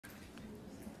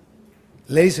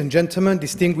Ladies and gentlemen,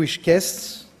 distinguished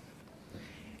guests,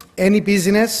 any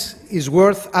business is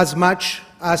worth as much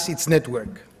as its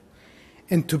network.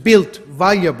 And to build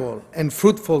valuable and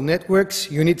fruitful networks,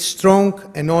 you need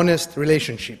strong and honest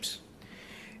relationships.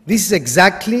 This is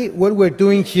exactly what we're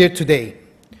doing here today.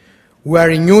 We are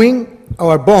renewing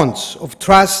our bonds of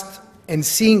trust and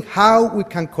seeing how we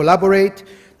can collaborate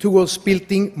towards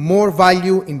building more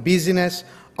value in business,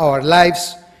 our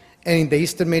lives, and in the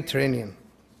Eastern Mediterranean.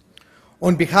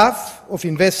 On behalf of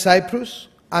Invest Cyprus,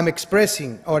 I'm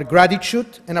expressing our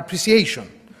gratitude and appreciation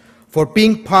for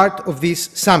being part of this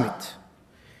summit.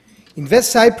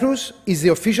 Invest Cyprus is the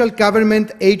official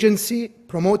government agency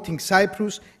promoting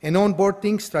Cyprus and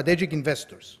onboarding strategic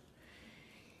investors.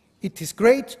 It is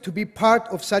great to be part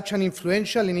of such an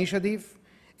influential initiative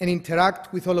and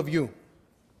interact with all of you.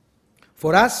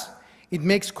 For us, it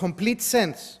makes complete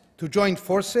sense to join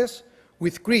forces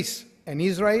with Greece and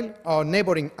Israel, our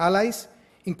neighboring allies,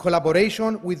 in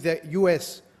collaboration with the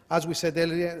US, as we said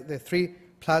earlier, the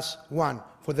 3+1,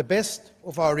 for the best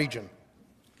of our region.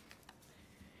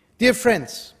 Dear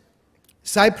friends,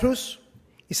 Cyprus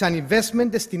is an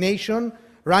investment destination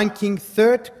ranking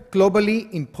third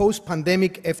globally in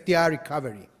post-pandemic FDI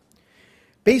recovery.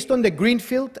 Based on the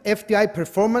Greenfield FDI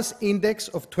Performance Index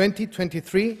of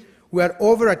 2023, we are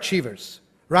overachievers,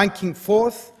 ranking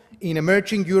fourth in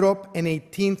emerging Europe and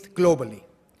 18th globally.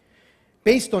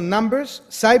 Based on numbers,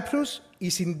 Cyprus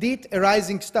is indeed a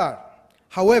rising star.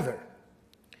 However,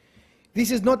 this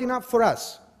is not enough for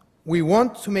us. We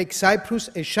want to make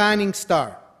Cyprus a shining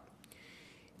star.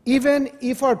 Even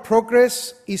if our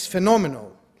progress is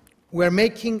phenomenal, we are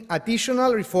making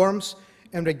additional reforms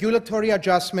and regulatory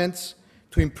adjustments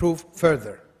to improve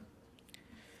further.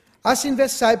 As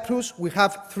Invest Cyprus, we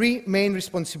have three main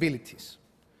responsibilities: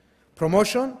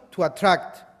 promotion to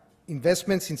attract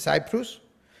investments in Cyprus,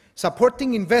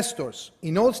 supporting investors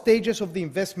in all stages of the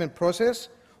investment process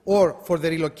or for the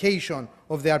relocation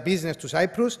of their business to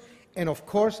Cyprus, and of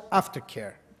course,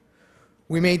 aftercare.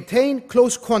 We maintain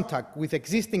close contact with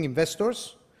existing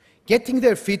investors, getting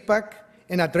their feedback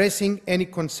and addressing any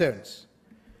concerns.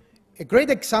 A great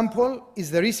example is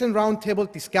the recent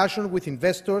roundtable discussion with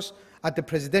investors at the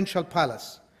Presidential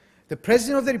Palace. The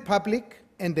President of the Republic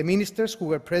and the ministers who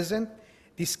were present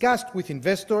discussed with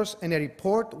investors, and a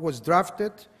report was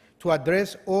drafted to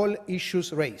address all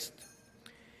issues raised.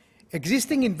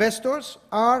 Existing investors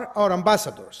are our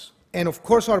ambassadors and, of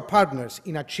course, our partners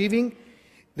in achieving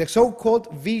the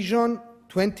so-called Vision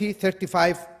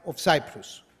 2035 of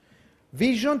Cyprus.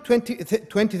 Vision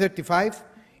 2035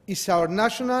 is our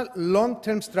national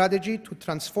long-term strategy to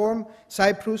transform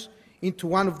Cyprus into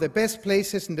one of the best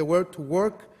places in the world to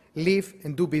work, live,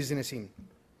 and do business in.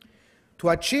 To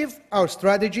achieve our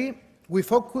strategy, we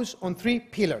focus on three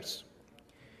pillars.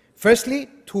 Firstly,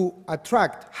 to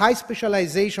attract high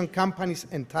specialization companies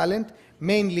and talent,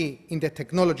 mainly in the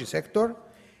technology sector.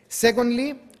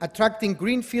 Secondly, attracting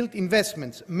greenfield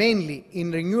investments, mainly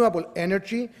in renewable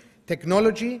energy,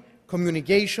 technology,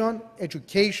 communication,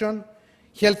 education,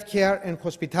 healthcare, and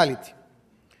hospitality.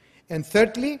 And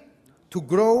thirdly, to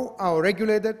grow our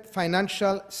regulated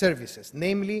financial services,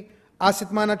 namely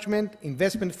asset management,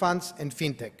 investment funds, and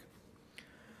fintech.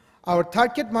 Our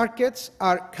target markets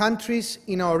are countries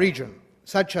in our region,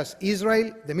 such as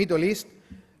Israel, the Middle East,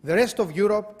 the rest of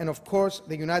Europe, and of course,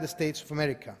 the United States of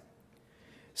America.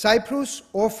 Cyprus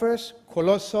offers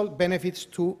colossal benefits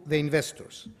to the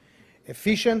investors: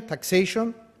 efficient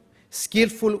taxation,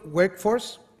 skillful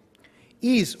workforce,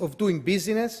 ease of doing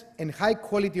business, and high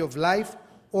quality of life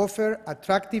offer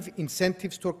attractive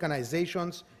incentives to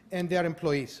organizations and their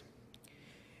employees.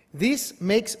 This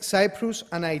makes Cyprus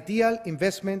an ideal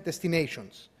investment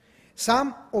destination.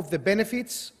 Some of the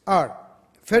benefits are,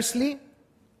 firstly,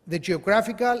 the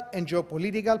geographical and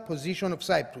geopolitical position of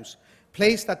Cyprus,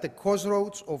 placed at the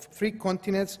crossroads of three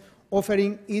continents,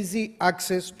 offering easy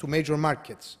access to major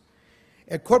markets.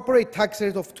 A corporate tax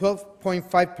rate of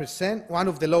 12.5%, one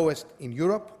of the lowest in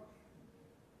Europe.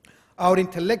 Our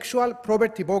intellectual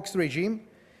property box regime,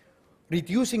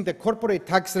 reducing the corporate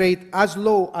tax rate as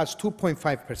low as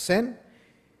 2.5%,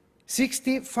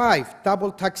 65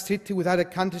 double tax treaty with other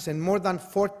countries, and more than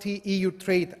 40 EU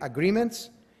trade agreements,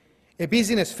 a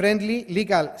business-friendly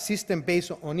legal system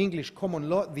based on English common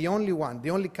law, the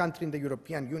only country in the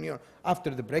European Union after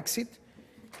the Brexit.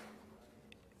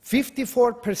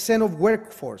 54% of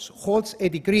workforce holds a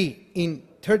degree in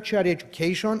tertiary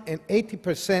education, and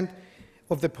 80%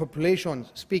 of the population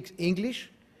speaks English.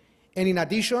 And in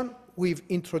addition, we've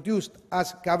introduced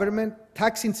as government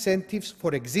tax incentives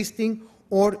for existing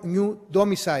or new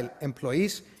domicile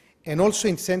employees, and also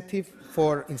incentive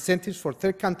for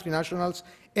third country nationals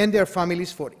and their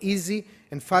families for easy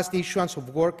and fast issuance of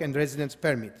work and residence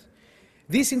permits.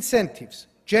 These incentives,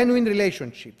 genuine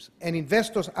relationships, and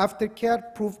investors'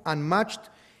 aftercare prove unmatched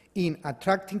in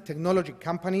attracting technology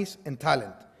companies and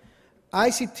talent.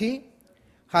 ICT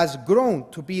has grown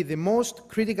to be the most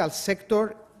critical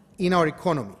sector in our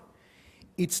economy.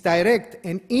 Its direct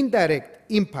and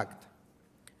indirect impact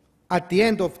at the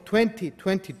end of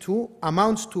 2022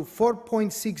 amounts to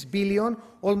 4.6 billion,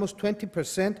 almost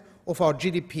 20% of our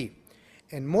GDP.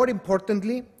 And more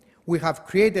importantly, we have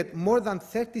created more than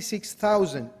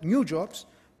 36,000 new jobs,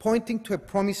 pointing to a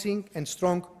promising and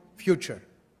strong future.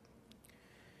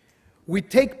 We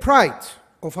take pride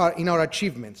in our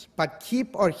achievements, but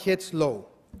keep our heads low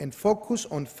and focus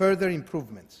on further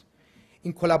improvements.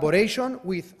 In collaboration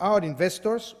with our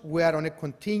investors, we are on a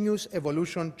continuous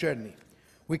evolution journey.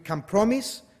 We can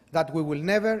promise that we will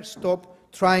never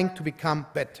stop trying to become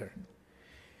better.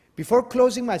 Before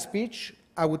closing my speech,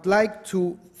 I would like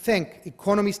to thank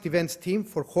Economist events team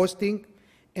for hosting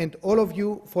and all of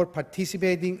you for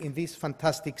participating in this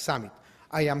fantastic summit.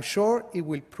 I am sure it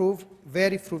will prove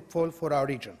very fruitful for our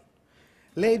region.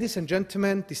 Ladies and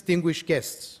gentlemen, distinguished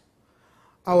guests,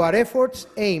 our efforts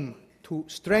aim to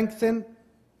strengthen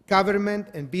government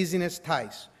and business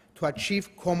ties to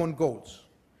achieve common goals.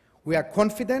 We are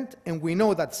confident and we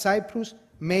know that Cyprus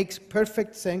makes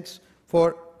perfect sense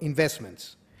for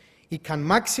investments. It can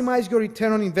maximize your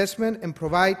return on investment and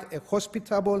provide a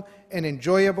hospitable and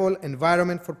enjoyable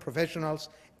environment for professionals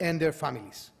and their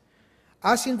families.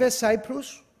 As Invest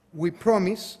Cyprus, we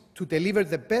promise to deliver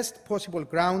the best possible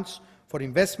grounds for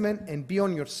investment and be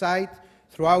on your side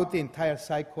throughout the entire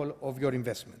cycle of your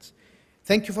investments.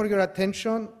 Thank you for your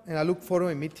attention, and I look forward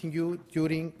to meeting you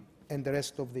during and the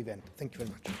rest of the event. Thank you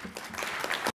very much.